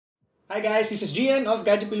Hi guys, this is Gian of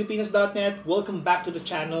GadgetPilipinas.net. Welcome back to the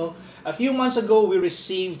channel. A few months ago, we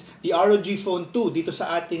received the ROG Phone 2 dito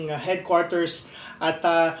sa ating headquarters. At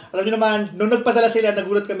alam niyo naman, nung nagpadala sila,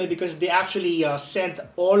 nagulat kami because they actually sent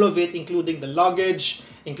all of it, including the luggage,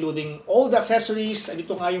 including all the accessories. And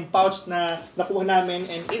ito nga yung pouch na nakuha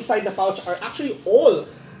namin. And inside the pouch are actually all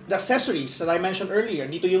the accessories that I mentioned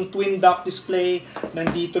earlier. Dito yung twin dock display,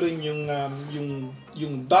 nandito rin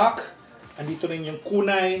yung dock, nandito rin yung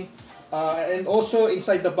kunay. And also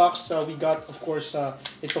inside the box, we got, of course,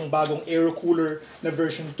 itong bagong aero cooler na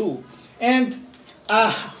version 2. And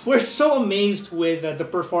we're so amazed with the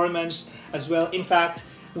performance as well. In fact,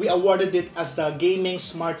 we awarded it as the gaming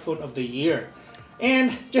smartphone of the year.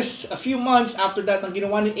 And just a few months after that, ang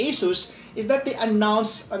ginawa ni ASUS is that they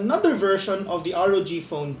announced another version of the ROG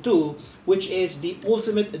Phone 2, which is the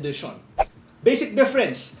Ultimate Edition. Basic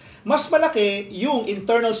difference. Mas malaki yung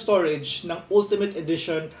internal storage ng Ultimate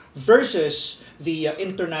Edition versus the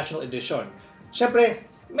International Edition. Siyempre,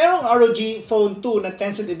 merong ROG Phone 2 na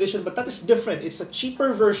 10th edition, but that is different. It's a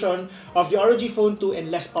cheaper version of the ROG Phone 2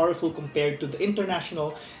 and less powerful compared to the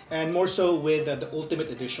International and more so with the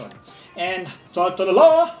Ultimate Edition. And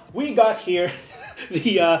ta-da-la, we got here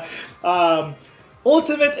the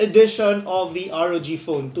Ultimate Edition of the ROG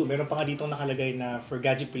Phone 2. Meron pa nga dito nakalagay na for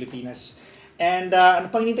Gadget Pilipinas. And ano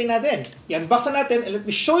pang hinintay natin? I-unbox na natin and let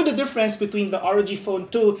me show you the difference between the ROG Phone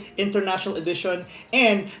 2 International Edition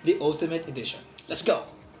and the Ultimate Edition. Let's go!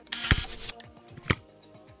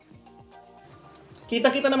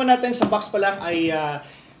 Kita-kita naman natin sa box pa lang ay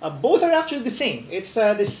both are actually the same. It's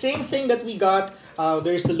the same thing that we got.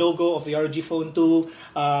 There's the logo of the ROG Phone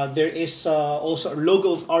 2. There is also a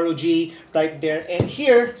logo of ROG right there. And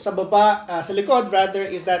here, sa baba, sa likod rather,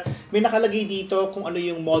 is that may nakalagay dito kung ano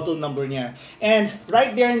yung model number niya. And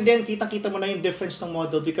right there and then, kitang-kita mo na yung difference ng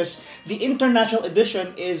model because the International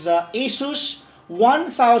Edition is ASUS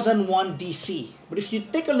 1001DC. But if you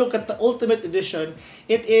take a look at the Ultimate Edition,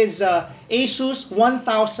 it is ASUS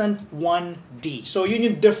 1001D. So yun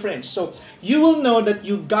yung difference. So you will know that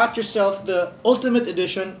you got yourself the Ultimate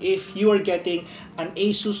Edition if you are getting an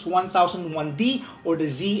ASUS 1001D or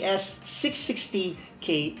the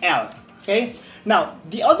ZS660KL. Okay? Now,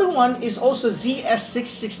 the other one is also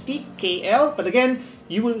ZS660KL, but again,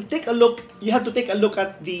 you have to take a look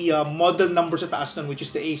at the model number sa taas nun, which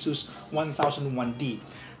is the ASUS 1001D.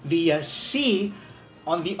 The C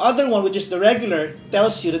on the other one, which is the regular,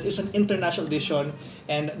 tells you that it's an International Edition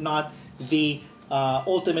and not the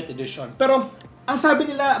Ultimate Edition. Pero, ang sabi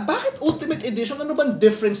nila, bakit Ultimate Edition? Ano bang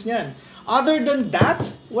difference niyan? Other than that,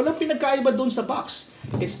 walang pinagkaiba doon sa box.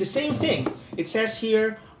 It's the same thing. It says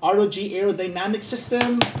here, ROG Aerodynamic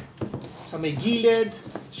System, sa may gilid.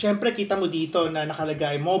 Siyempre, kita mo dito na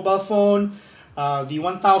nakalagay mobile phone. The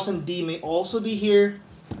 1000D may also be here.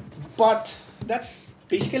 But, that's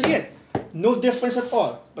basically it. No difference at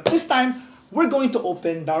all. But this time, we're going to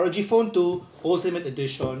open the ROG Phone 2 Ultimate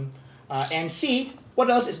Edition and see what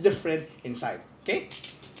else is different inside. Okay?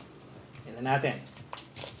 Tignan natin.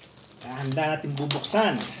 Handa natin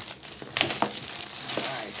bubuksan.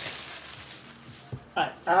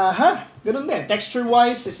 Alright. Ganun din.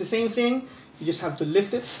 Texture-wise, it's the same thing. You just have to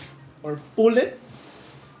lift it or pull it.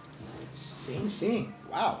 Same thing.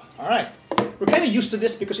 Wow. Alright. We're kind of used to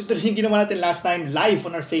this because ito yung ginawa natin last time live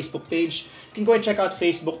on our Facebook page. You can go and check out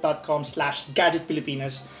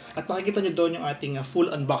facebook.com/GadgetPilipinas at makikita nyo doon yung ating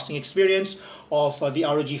full unboxing experience of the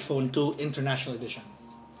ROG Phone 2 International Edition.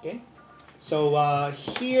 Okay? So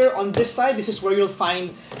here on this side, this is where you'll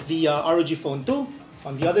find the ROG Phone 2.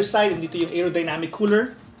 On the other side, dito yung aerodynamic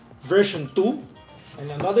cooler version 2. And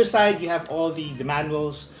on the other side, you have all the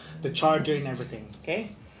manuals, the charger, and everything.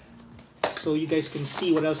 Okay? So you guys can see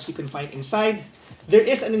what else you can find inside. There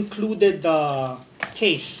is an included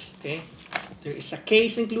case. Okay? There is a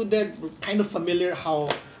case included. We're kind of familiar how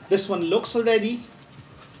this one looks already.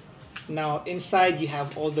 Now inside you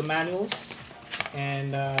have all the manuals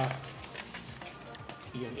and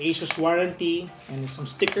yung ASUS warranty and some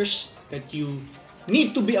stickers that you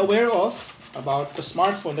need to be aware of about the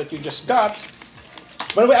smartphone that you just got.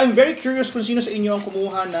 By the way, I'm very curious kung sino sa inyo ang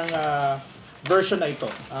kumuha ng version na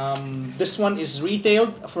ito. This one is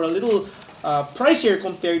retailed for a little pricier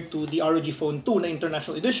compared to the ROG Phone 2 na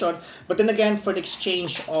International Edition, but then again for the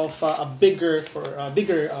exchange of a bigger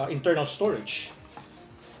internal storage.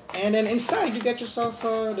 And then inside you get yourself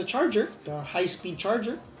the charger, the high-speed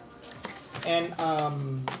charger, and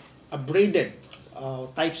a braided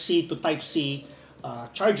Type-C to Type-C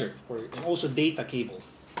charger, and also data cable.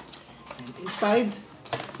 And inside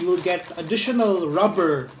you will get additional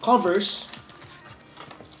rubber covers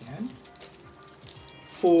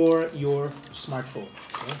for your smartphone.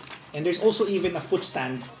 Okay? And there's also even a foot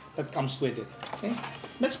stand that comes with it. Okay?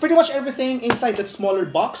 That's pretty much everything inside that smaller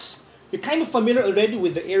box. You're kind of familiar already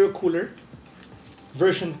with the Aero Cooler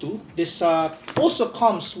version 2. This also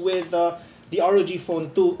comes with the ROG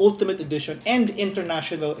Phone 2 Ultimate Edition and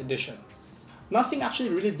International Edition. Nothing actually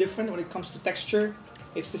really different when it comes to texture.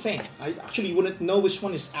 It's the same. I actually wouldn't know which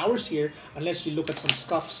one is ours here unless you look at some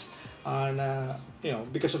scuffs on, you know,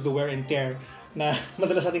 because of the wear and tear na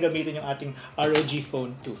madalas natin gamitin yung ating ROG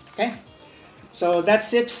Phone 2. Okay? So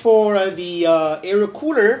that's it for the Aero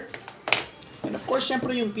Cooler. And of course,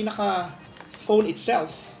 syempre yung pinaka phone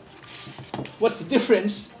itself. What's the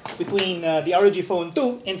difference between the ROG Phone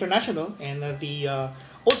 2 International and the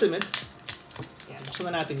Ultimate? Yan, buksan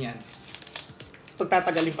na natin yan.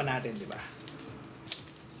 Pagtatagalin pa natin, di ba?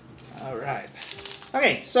 Alright.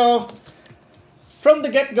 Okay, so from the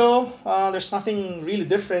get-go, there's nothing really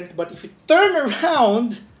different. But if you turn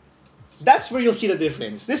around, that's where you'll see the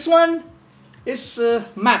difference. This one is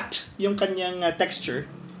matte, yung kanyang texture.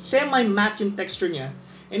 Semi-matte yung texture niya.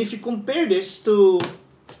 And if you compare this to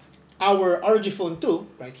our ROG Phone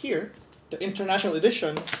 2, right here, the International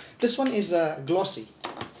Edition, this one is glossy.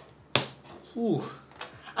 Ooh.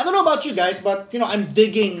 I don't know about you guys, but you know, I'm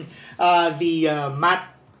digging the matte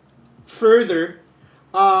further.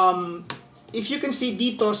 If you can see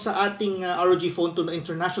dito sa ating ROG Phone 2 na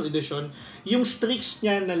International Edition, yung streaks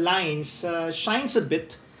niya na lines shines a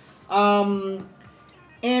bit. And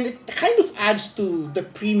it kind of adds to the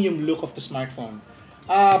premium look of the smartphone.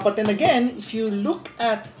 But then again, if you look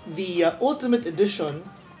at the Ultimate Edition,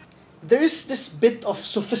 there's this bit of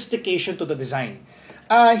sophistication to the design.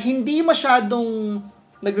 Hindi masyadong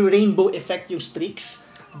nag-rainbow effect yung streaks,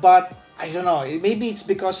 but I don't know, maybe it's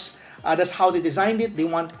because that's how they designed it. They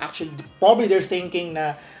want actually, probably they're thinking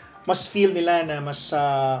na mas feel nila na mas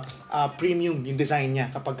premium yung design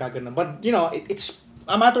niya kapag ganun. But you know, it's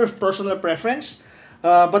a matter of personal preference.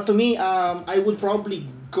 But to me, I would probably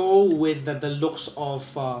go with the looks of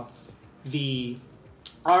the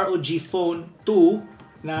ROG Phone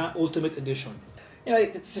 2 na Ultimate Edition. You know,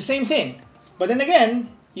 it's the same thing. But then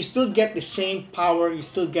again, you still get the same power, you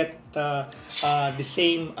still get the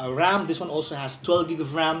same RAM. This one also has 12 gig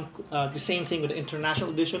of RAM. The same thing with the International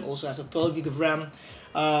Edition, also has a 12 gig of RAM.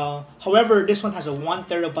 However, this one has a 1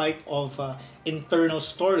 terabyte of internal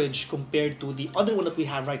storage compared to the other one that we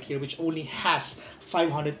have right here, which only has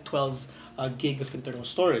 512 gig of internal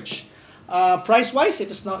storage. Price-wise, it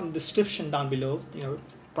is not in the description down below. You know,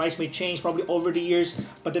 price may change probably over the years,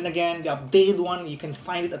 but then again, the updated one, you can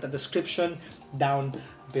find it at the description down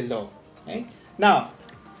below. Okay? Now,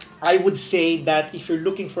 I would say that if you're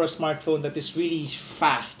looking for a smartphone that is really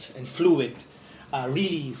fast and fluid,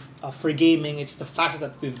 really for gaming, it's the fastest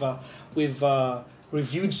that we've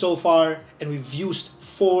reviewed so far and we've used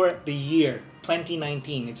for the year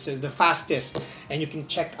 2019. It's the fastest, and you can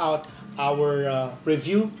check out our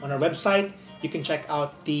review on our website. You can check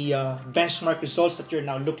out the benchmark results that you're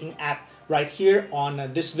now looking at right here on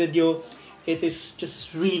this video. It is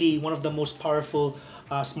just really one of the most powerful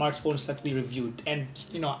smartphones that we reviewed, and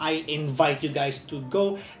you know, I invite you guys to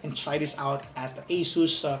go and try this out at the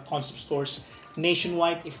ASUS concept stores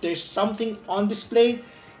nationwide. If there's something on display,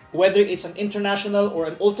 whether it's an International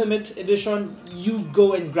or an Ultimate Edition, you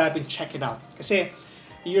go and grab and check it out. Kasi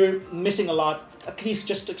you're missing a lot. At least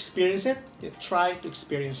just to experience it, try to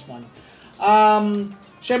experience one.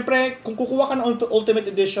 Syempre, kung kukuha ka ng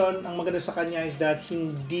Ultimate Edition, ang maganda sa kanya is that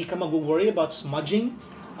hindi ka mag-worry about smudging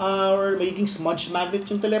or magiging smudge magnet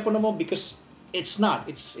yung telepono mo, because it's not.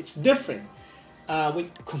 It's different. When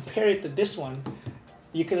you compare it to this one,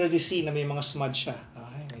 you can already see na may mga smudge siya.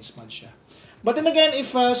 Okay, may smudge siya. But then again,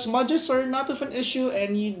 if smudges are not of an issue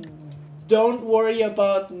and you don't worry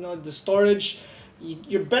about, you know, the storage,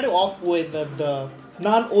 you're better off with the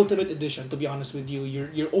non-Ultimate Edition. To be honest with you,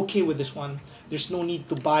 you're okay with this one. There's no need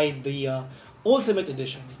to buy the Ultimate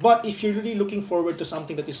Edition. But if you're really looking forward to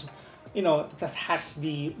something that is, you know, that has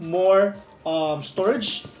the more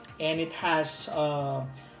storage and it has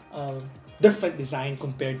different design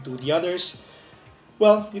compared to the others,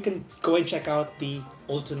 well, you can go and check out the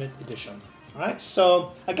Ultimate Edition. Alright,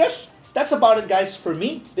 so I guess that's about it, guys, for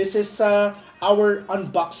me. This is our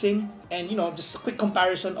unboxing and, you know, just a quick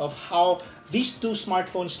comparison of how these two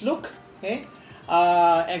smartphones look. Okay.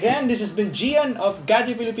 Again, this has been Gian of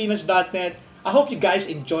GadgetPilipinas.net. I hope you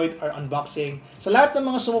guys enjoyed our unboxing. Sa lahat ng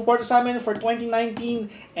mga sumuporta sa amin for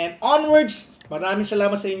 2019 and onwards, maraming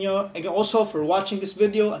salamat sa inyo. And also for watching this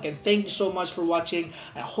video. Again, thank you so much for watching.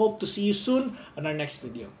 I hope to see you soon on our next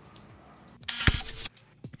video.